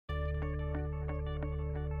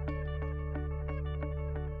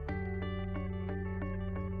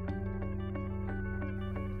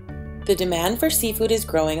The demand for seafood is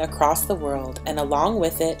growing across the world, and along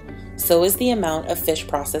with it, so is the amount of fish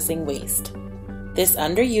processing waste. This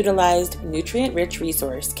underutilized, nutrient-rich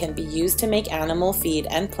resource can be used to make animal feed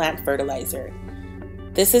and plant fertilizer.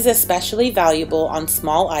 This is especially valuable on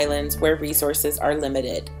small islands where resources are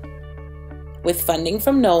limited. With funding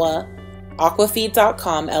from NOAA,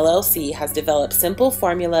 Aquafeed.com LLC has developed simple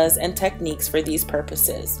formulas and techniques for these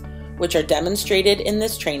purposes, which are demonstrated in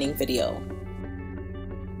this training video.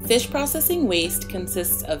 Fish processing waste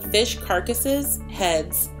consists of fish carcasses,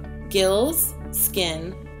 heads, gills,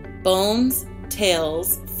 skin, bones,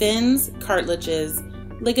 tails, fins, cartilages,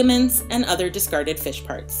 ligaments, and other discarded fish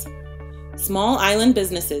parts. Small island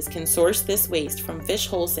businesses can source this waste from fish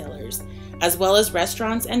wholesalers, as well as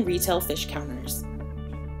restaurants and retail fish counters.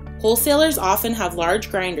 Wholesalers often have large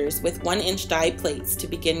grinders with 1-inch die plates to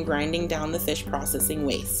begin grinding down the fish processing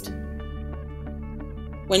waste.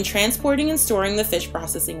 When transporting and storing the fish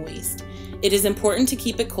processing waste, it is important to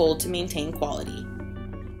keep it cold to maintain quality.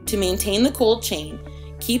 To maintain the cold chain,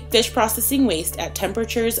 keep fish processing waste at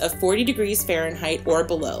temperatures of 40 degrees Fahrenheit or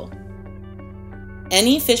below.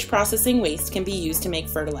 Any fish processing waste can be used to make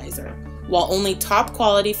fertilizer, while only top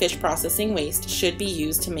quality fish processing waste should be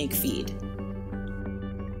used to make feed.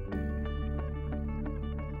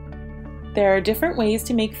 There are different ways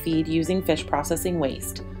to make feed using fish processing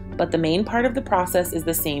waste, but the main part of the process is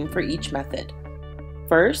the same for each method.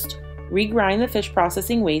 First, regrind the fish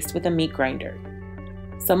processing waste with a meat grinder.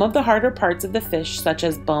 Some of the harder parts of the fish, such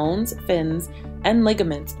as bones, fins, and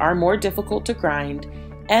ligaments, are more difficult to grind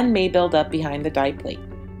and may build up behind the die plate.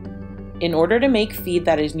 In order to make feed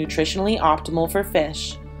that is nutritionally optimal for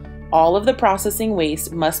fish, all of the processing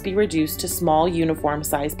waste must be reduced to small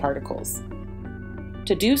uniform-sized particles.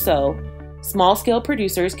 To do so, small-scale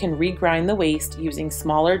producers can regrind the waste using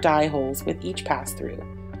smaller die holes with each pass-through,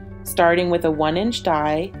 starting with a 1-inch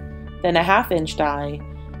die, then a 1/2-inch die,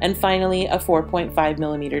 and finally a 4.5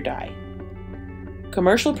 millimeter die.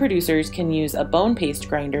 Commercial producers can use a bone paste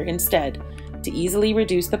grinder instead to easily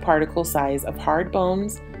reduce the particle size of hard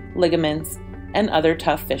bones, ligaments, and other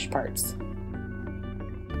tough fish parts.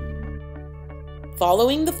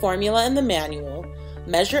 Following the formula in the manual,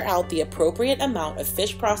 measure out the appropriate amount of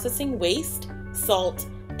fish processing waste, salt,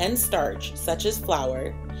 and starch, such as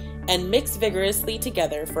flour, and mix vigorously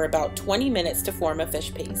together for about 20 minutes to form a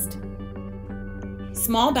fish paste.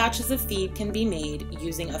 Small batches of feed can be made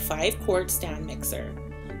using a 5-quart stand mixer,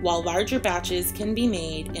 while larger batches can be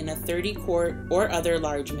made in a 30-quart or other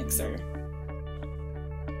large mixer.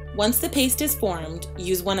 Once the paste is formed,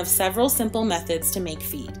 use one of several simple methods to make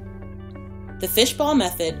feed. The fish ball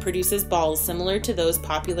method produces balls similar to those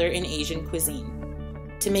popular in Asian cuisine.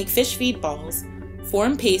 To make fish feed balls,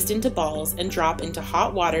 form paste into balls and drop into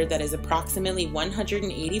hot water that is approximately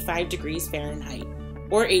 185 degrees Fahrenheit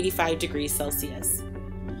or 85 degrees Celsius.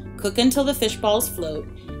 Cook until the fish balls float,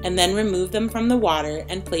 and then remove them from the water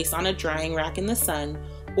and place on a drying rack in the sun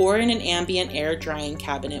or in an ambient air drying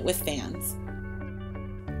cabinet with fans.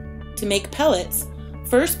 To make pellets,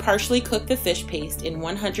 first partially cook the fish paste in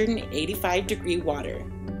 185 degree water.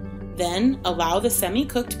 Then allow the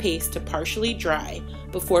semi-cooked paste to partially dry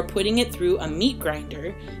before putting it through a meat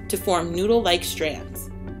grinder to form noodle-like strands.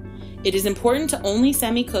 It is important to only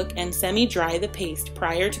semi-cook and semi-dry the paste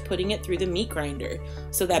prior to putting it through the meat grinder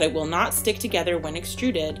so that it will not stick together when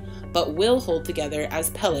extruded, but will hold together as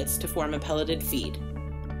pellets to form a pelleted feed.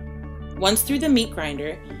 Once through the meat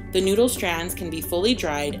grinder, the noodle strands can be fully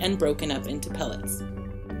dried and broken up into pellets.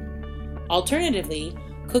 Alternatively,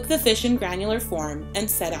 cook the fish in granular form and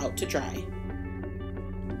set out to dry.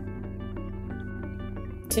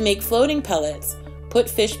 To make floating pellets, put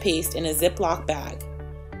fish paste in a Ziploc bag.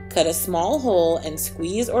 Cut a small hole and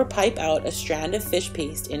squeeze or pipe out a strand of fish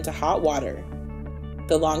paste into hot water.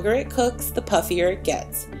 The longer it cooks, the puffier it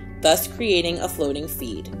gets, thus creating a floating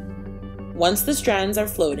feed. Once the strands are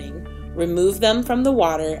floating, remove them from the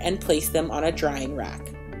water and place them on a drying rack.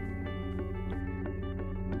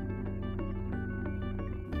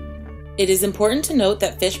 It is important to note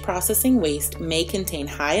that fish processing waste may contain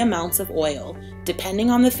high amounts of oil,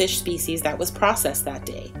 depending on the fish species that was processed that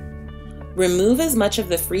day. Remove as much of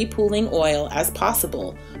the free pooling oil as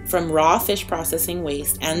possible from raw fish processing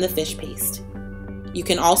waste and the fish paste. You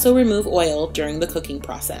can also remove oil during the cooking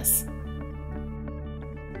process.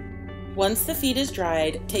 Once the feed is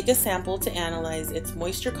dried, take a sample to analyze its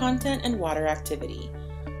moisture content and water activity.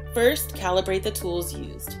 First, calibrate the tools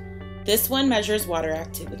used. This one measures water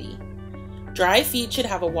activity. Dry feed should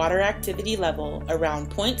have a water activity level around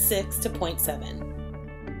 0.6 to 0.7.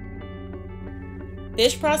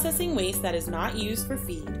 Fish processing waste that is not used for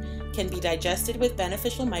feed can be digested with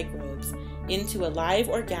beneficial microbes, into a live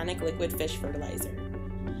organic liquid fish fertilizer.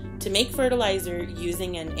 To make fertilizer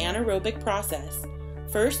using an anaerobic process,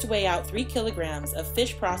 first weigh out 3 kilograms of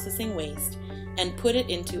fish processing waste and put it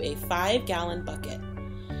into a 5-gallon bucket.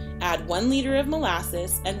 Add 1 liter of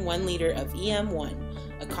molasses and 1 liter of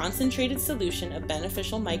EM1, a concentrated solution of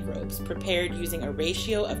beneficial microbes prepared using a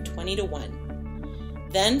ratio of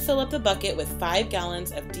 20:1. Then fill up the bucket with 5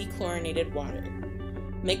 gallons of dechlorinated water.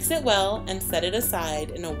 Mix it well and set it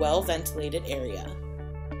aside in a well-ventilated area.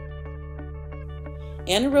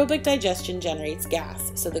 Anaerobic digestion generates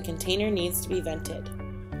gas, so the container needs to be vented.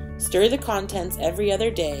 Stir the contents every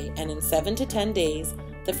other day, and in 7 to 10 days,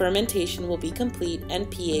 the fermentation will be complete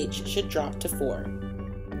and pH should drop to 4.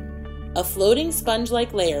 A floating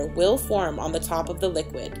sponge-like layer will form on the top of the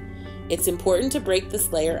liquid. It's important to break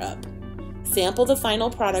this layer up. Sample the final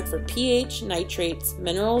product for pH, nitrates,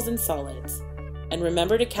 minerals, and solids. And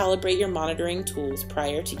remember to calibrate your monitoring tools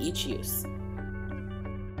prior to each use.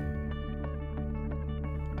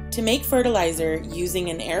 To make fertilizer using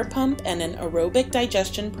an air pump and an aerobic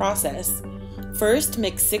digestion process, first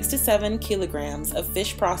mix 6 to 7 kilograms of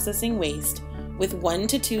fish processing waste with 1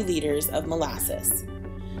 to 2 liters of molasses.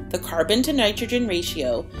 The carbon to nitrogen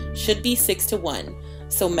ratio should be 6 to 1,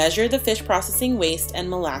 so measure the fish processing waste and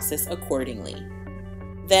molasses accordingly.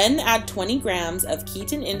 Then add 20 grams of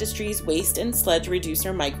Keaton Industries waste and sludge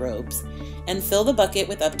reducer microbes and fill the bucket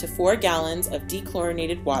with up to 4 gallons of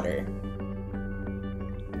dechlorinated water.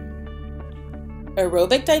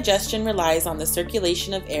 Aerobic digestion relies on the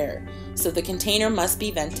circulation of air, so the container must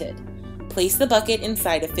be vented. Place the bucket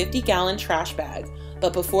inside a 50-gallon trash bag,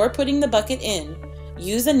 but before putting the bucket in,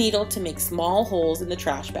 use a needle to make small holes in the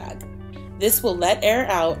trash bag. This will let air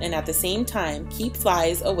out and at the same time keep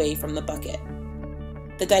flies away from the bucket.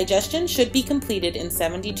 The digestion should be completed in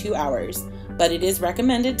 72 hours, but it is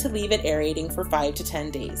recommended to leave it aerating for 5 to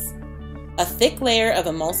 10 days. A thick layer of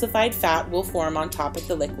emulsified fat will form on top of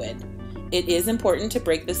the liquid. It is important to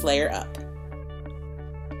break this layer up.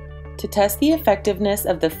 To test the effectiveness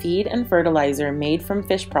of the feed and fertilizer made from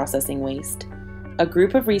fish processing waste, a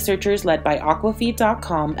group of researchers led by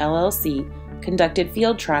Aquafeed.com LLC conducted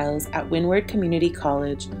field trials at Windward Community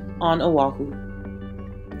College on Oahu.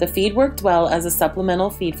 The feed worked well as a supplemental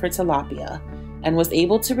feed for tilapia and was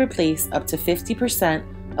able to replace up to 50%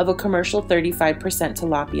 of a commercial 35%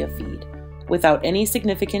 tilapia feed without any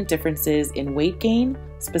significant differences in weight gain,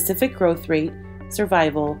 specific growth rate,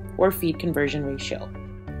 survival, or feed conversion ratio.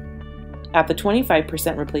 At the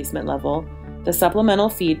 25% replacement level, the supplemental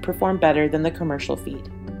feed performed better than the commercial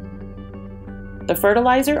feed. The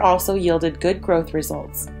fertilizer also yielded good growth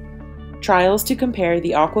results. Trials to compare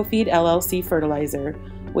the Aquafeed LLC fertilizer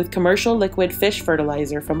with commercial liquid fish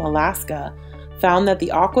fertilizer from Alaska found that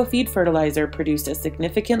the Aquafeed fertilizer produced a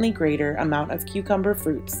significantly greater amount of cucumber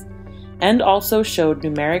fruits and also showed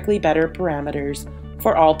numerically better parameters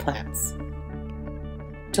for all plants.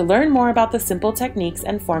 To learn more about the simple techniques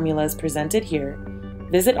and formulas presented here,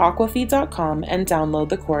 visit aquafeed.com and download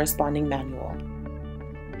the corresponding manual.